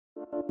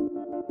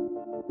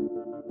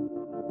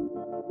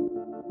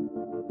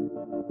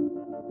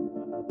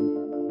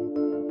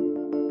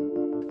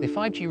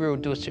5G Rural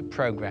Dorset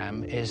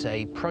programme is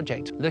a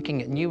project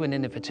looking at new and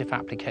innovative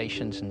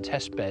applications and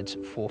test beds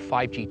for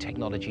 5G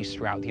technologies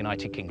throughout the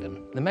United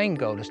Kingdom. The main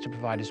goal is to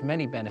provide as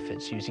many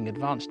benefits using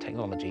advanced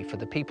technology for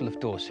the people of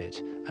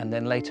Dorset and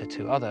then later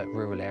to other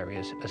rural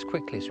areas as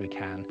quickly as we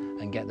can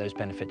and get those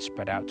benefits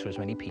spread out to as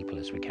many people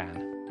as we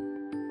can.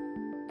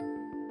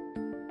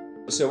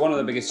 So one of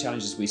the biggest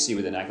challenges we see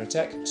within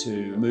Agritech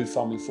to move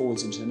farming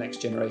forwards into the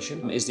next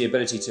generation is the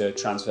ability to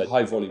transfer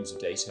high volumes of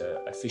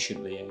data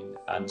efficiently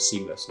and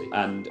seamlessly.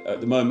 And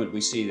at the moment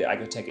we see the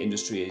Agritech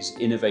industry is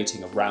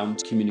innovating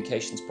around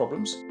communications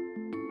problems.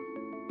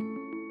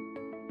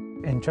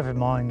 Intrepid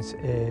Minds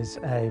is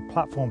a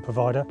platform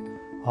provider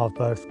of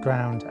both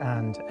ground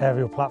and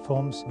aerial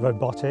platforms,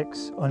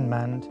 robotics,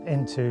 unmanned,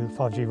 into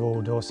 5G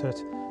Rural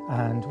Dorset.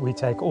 And we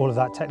take all of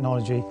that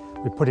technology,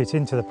 we put it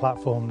into the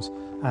platforms,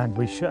 and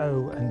we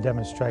show and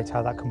demonstrate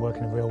how that can work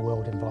in a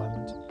real-world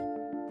environment.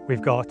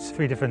 We've got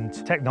 3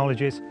 different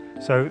technologies.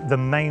 So the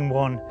main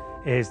one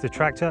is the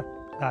tractor.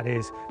 That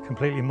is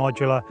completely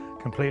modular,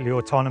 completely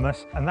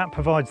autonomous, and that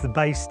provides the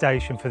base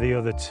station for the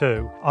other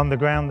 2. On the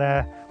ground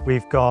there,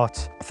 we've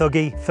got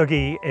Thuggy.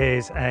 Thuggy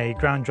is a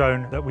ground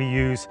drone that we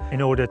use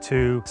in order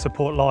to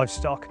support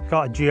livestock.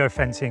 Got a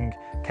geofencing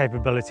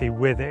capability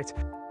with it.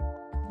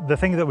 The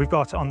thing that we've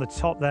got on the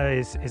top there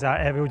is our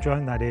aerial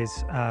drone, that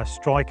is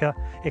Striker.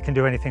 It can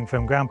do anything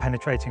from ground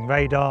penetrating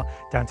radar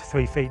down to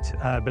 3 feet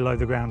below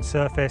the ground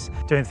surface,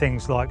 doing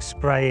things like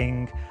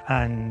spraying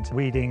and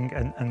weeding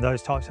and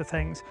those types of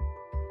things.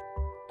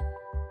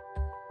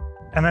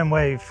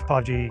 mmWave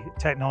 5G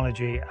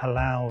technology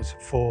allows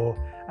for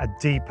a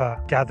deeper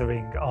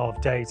gathering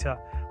of data,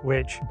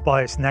 which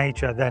by its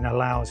nature then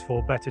allows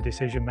for better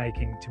decision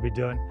making to be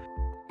done.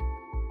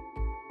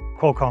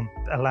 Qualcomm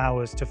allow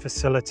us to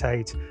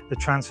facilitate the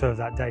transfer of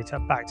that data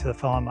back to the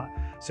farmer,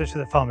 such that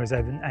the farmer is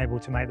able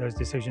to make those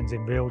decisions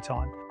in real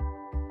time.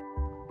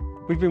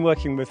 We've been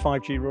working with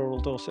 5G Rural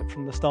Dorset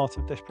from the start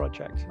of this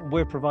project.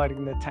 We're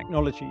providing the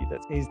technology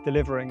that is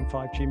delivering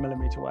 5G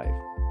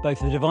mmWave. Both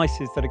the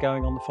devices that are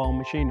going on the farm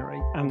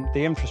machinery and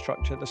the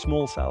infrastructure, the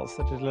small cells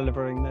that are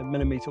delivering the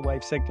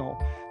mmWave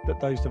signal that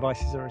those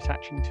devices are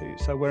attaching to.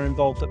 So we're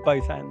involved at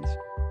both ends.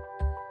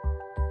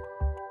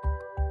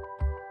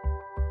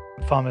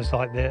 Farmers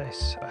like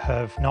this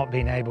have not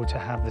been able to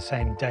have the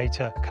same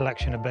data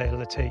collection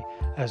ability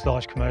as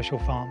large commercial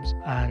farms,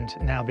 and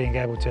now being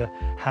able to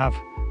have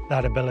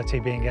that ability,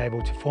 being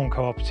able to form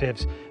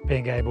cooperatives,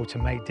 being able to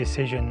make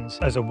decisions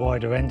as a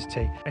wider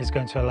entity is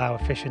going to allow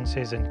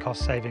efficiencies and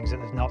cost savings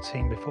that they've not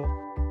seen before.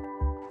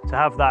 To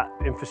have that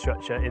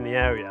infrastructure in the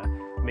area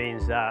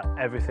means that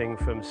everything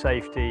from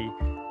safety,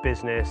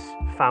 business,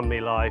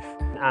 family life,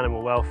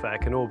 animal welfare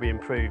can all be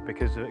improved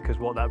because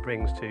what that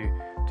brings to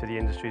the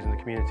industries and the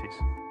communities.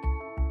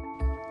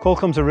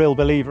 Qualcomm's a real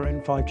believer in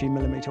 5G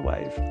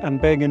mmWave,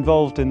 and being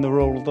involved in the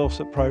Rural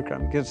Dorset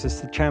programme gives us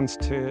the chance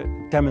to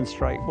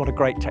demonstrate what a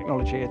great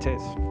technology it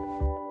is.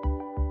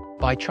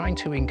 By trying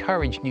to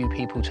encourage new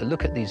people to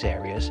look at these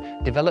areas,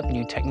 develop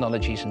new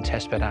technologies and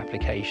testbed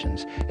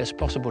applications, it's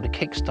possible to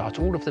kickstart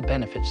all of the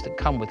benefits that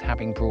come with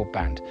having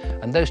broadband,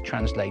 and those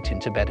translate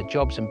into better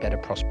jobs and better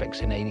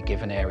prospects in any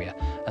given area,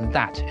 and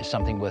that is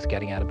something worth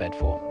getting out of bed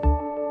for.